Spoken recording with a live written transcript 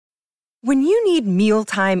When you need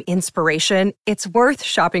mealtime inspiration, it's worth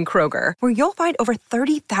shopping Kroger, where you'll find over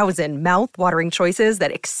 30,000 mouth-watering choices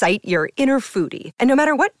that excite your inner foodie. And no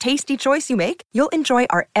matter what tasty choice you make, you'll enjoy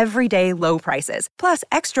our everyday low prices, plus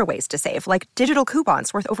extra ways to save, like digital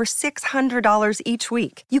coupons worth over $600 each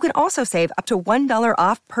week. You can also save up to $1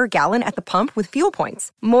 off per gallon at the pump with fuel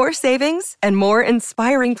points. More savings and more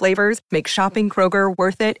inspiring flavors make shopping Kroger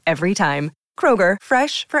worth it every time. Kroger,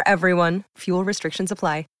 fresh for everyone. Fuel restrictions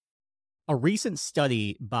apply. A recent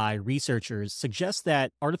study by researchers suggests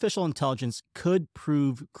that artificial intelligence could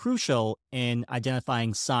prove crucial in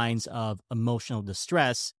identifying signs of emotional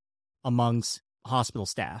distress amongst hospital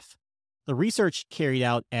staff. The research carried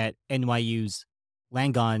out at NYU's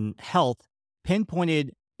Langone Health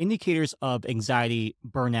pinpointed indicators of anxiety,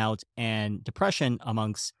 burnout, and depression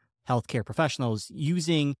amongst healthcare professionals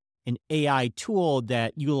using an AI tool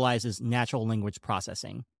that utilizes natural language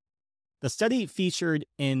processing. The study featured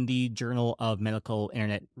in the Journal of Medical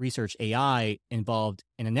Internet Research AI involved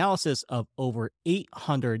an analysis of over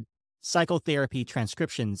 800 psychotherapy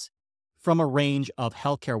transcriptions from a range of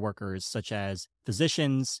healthcare workers, such as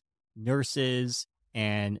physicians, nurses,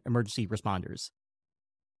 and emergency responders.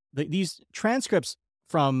 These transcripts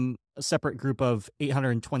from a separate group of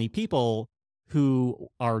 820 people who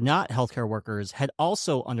are not healthcare workers had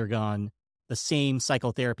also undergone the same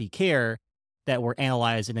psychotherapy care that were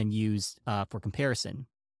analyzed and then used for comparison.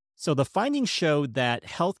 So the findings showed that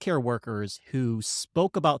healthcare workers who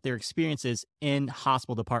spoke about their experiences in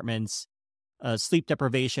hospital departments, sleep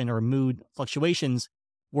deprivation, or mood fluctuations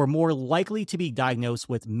were more likely to be diagnosed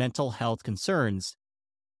with mental health concerns.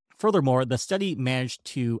 Furthermore, the study managed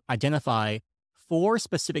to identify 4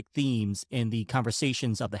 specific themes in the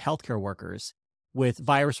conversations of the healthcare workers, with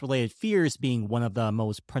virus-related fears being one of the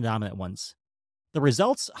most predominant ones. The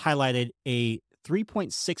results highlighted a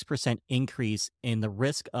 3.6% increase in the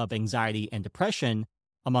risk of anxiety and depression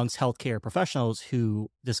amongst healthcare professionals who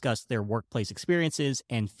discussed their workplace experiences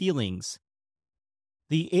and feelings.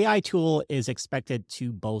 The AI tool is expected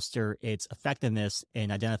to bolster its effectiveness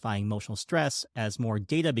in identifying emotional stress as more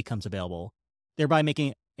data becomes available, thereby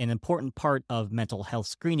making an important part of mental health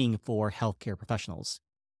screening for healthcare professionals.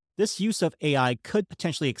 This use of AI could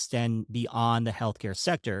potentially extend beyond the healthcare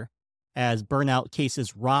sector, as burnout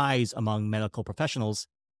cases rise among medical professionals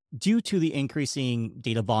due to the increasing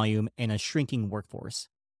data volume and a shrinking workforce.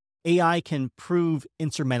 AI can prove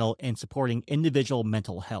instrumental in supporting individual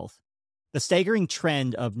mental health. The staggering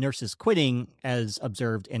trend of nurses quitting, as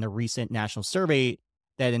observed in a recent national survey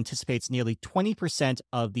that anticipates nearly 20%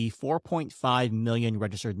 of the 4.5 million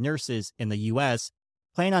registered nurses in the U.S.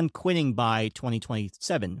 plan on quitting by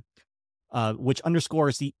 2027. Which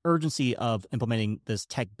underscores the urgency of implementing this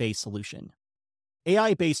tech-based solution.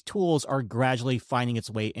 AI-based tools are gradually finding its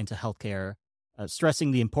way into healthcare,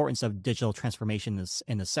 stressing the importance of digital transformation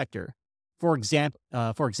in the sector. For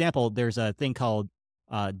example, there's a thing called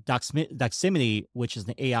Doximity, which is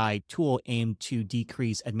an AI tool aimed to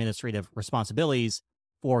decrease administrative responsibilities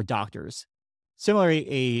for doctors. Similarly,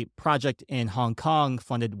 a project in Hong Kong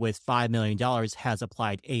funded with $5 million has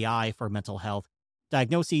applied AI for mental health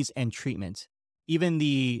diagnoses and treatment. Even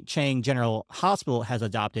the Chang General Hospital has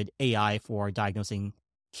adopted AI for diagnosing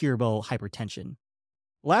curable hypertension.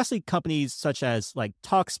 Lastly, companies such as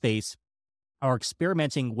Talkspace are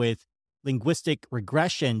experimenting with linguistic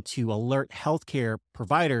regression to alert healthcare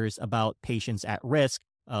providers about patients at risk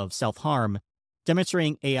of self-harm,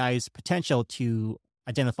 demonstrating AI's potential to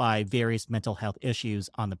identify various mental health issues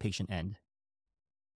on the patient end.